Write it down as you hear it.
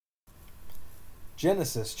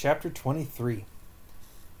Genesis chapter 23.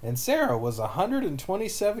 And Sarah was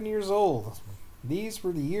 127 years old. These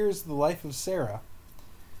were the years of the life of Sarah.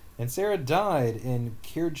 And Sarah died in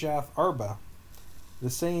Kirjath Arba.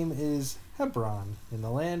 The same is Hebron, in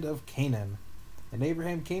the land of Canaan. And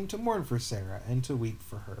Abraham came to mourn for Sarah, and to weep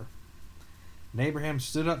for her. And Abraham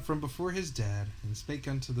stood up from before his dad, and spake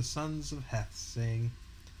unto the sons of Heth, saying,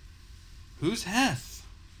 Who's Heth?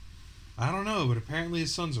 I don't know, but apparently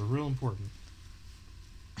his sons are real important.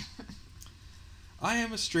 I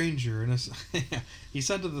am a stranger, and he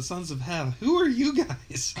said to the sons of Heth, Who are you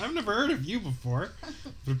guys? I've never heard of you before,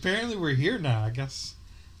 but apparently we're here now. I guess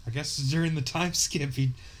during the time skip,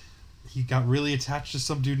 he got really attached to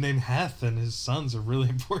some dude named Heth, and his sons are really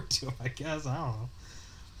important to him, I guess. I don't know.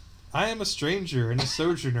 I am a stranger and a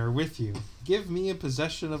sojourner with you. Give me a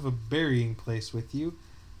possession of a burying place with you,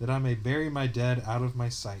 that I may bury my dead out of my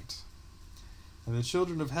sight. And the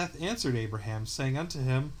children of Heth answered Abraham, saying unto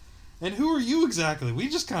him, And who are you exactly? We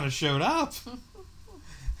just kind of showed up.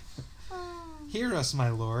 Hear us, my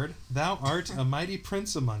lord. Thou art a mighty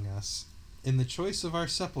prince among us. In the choice of our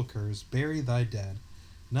sepulchres, bury thy dead.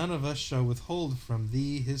 None of us shall withhold from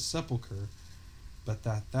thee his sepulchre, but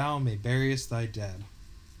that thou may buryest thy dead.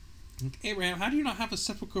 Abraham, how do you not have a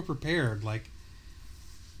sepulchre prepared?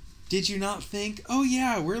 Did you not think, oh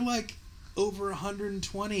yeah, we're over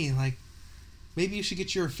 120, maybe you should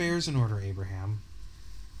get your affairs in order, Abraham.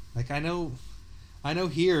 I know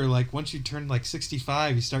here, once you turn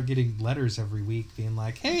 65, you start getting letters every week being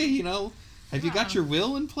hey, have you got your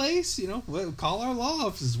will in place? Call our law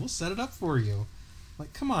offices. We'll set it up for you.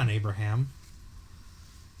 Come on, Abraham.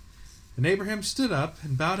 And Abraham stood up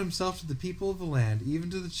and bowed himself to the people of the land, even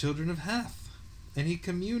to the children of Heth. And he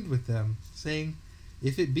communed with them, saying,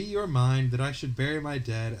 If it be your mind that I should bury my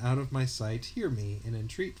dead out of my sight, hear me, and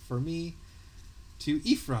entreat for me to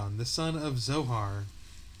Ephron, the son of Zohar,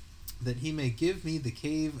 that he may give me the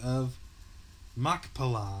cave of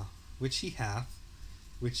Machpelah, which he hath,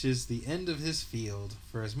 which is the end of his field.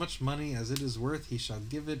 For as much money as it is worth, he shall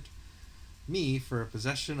give it me for a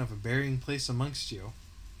possession of a burying place amongst you.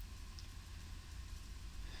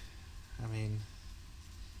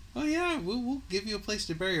 We'll give you a place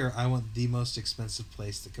to bury her. I want the most expensive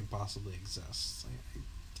place that could possibly exist.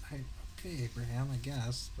 Okay, Abraham, I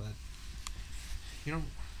guess, but I don't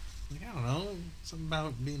know, something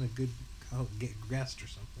about being a good guest or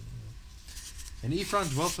something. And Ephron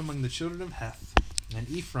dwelt among the children of Heth. And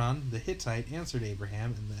Ephron the Hittite answered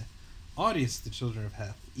Abraham in the audience of the children of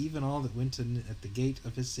Heth, even all that went in at the gate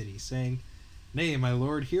of his city, saying, Nay, my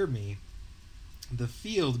lord, hear me. The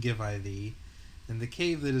field give I thee, and the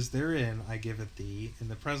cave that is therein I give it thee. In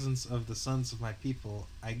the presence of the sons of my people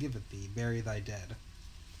I give it thee. Bury thy dead.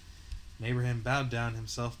 And Abraham bowed down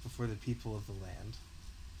himself before the people of the land.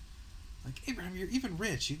 Abraham, you're even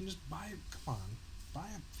rich. You can just buy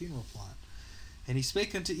a funeral plot. And he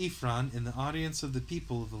spake unto Ephron in the audience of the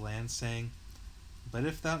people of the land, saying, But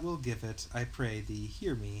if thou wilt give it, I pray thee,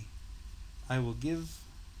 hear me. I will give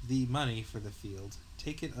thee money for the field.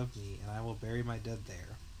 Take it of me, and I will bury my dead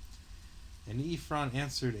there. And Ephron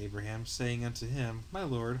answered Abraham, saying unto him, My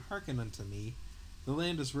lord, hearken unto me. The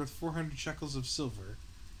land is worth 400 shekels of silver.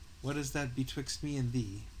 What is that betwixt me and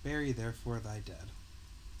thee? Bury therefore thy dead.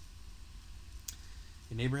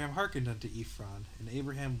 And Abraham hearkened unto Ephron, and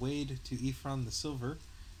Abraham weighed to Ephron the silver,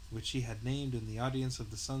 which he had named in the audience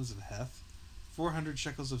of the sons of Heth, 400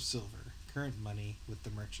 shekels of silver, current money, with the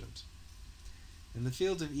merchant. And the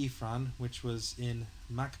field of Ephron, which was in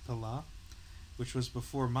Machpelah, which was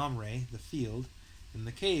before Mamre, the field, and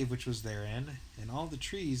the cave which was therein, and all the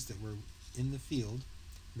trees that were in the field,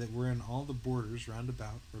 that were in all the borders round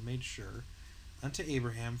about, were made sure unto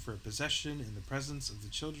Abraham for a possession in the presence of the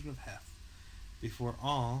children of Heth, before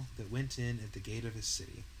all that went in at the gate of his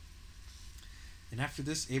city. And after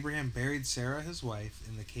this Abraham buried Sarah his wife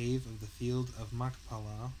in the cave of the field of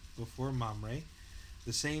Machpelah before Mamre,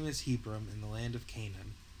 the same as Hebron in the land of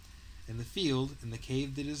Canaan. And the field and the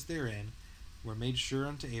cave that is therein were made sure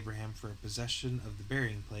unto Abraham for a possession of the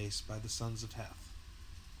burying place by the sons of Heth.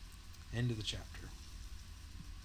 End of the chapter.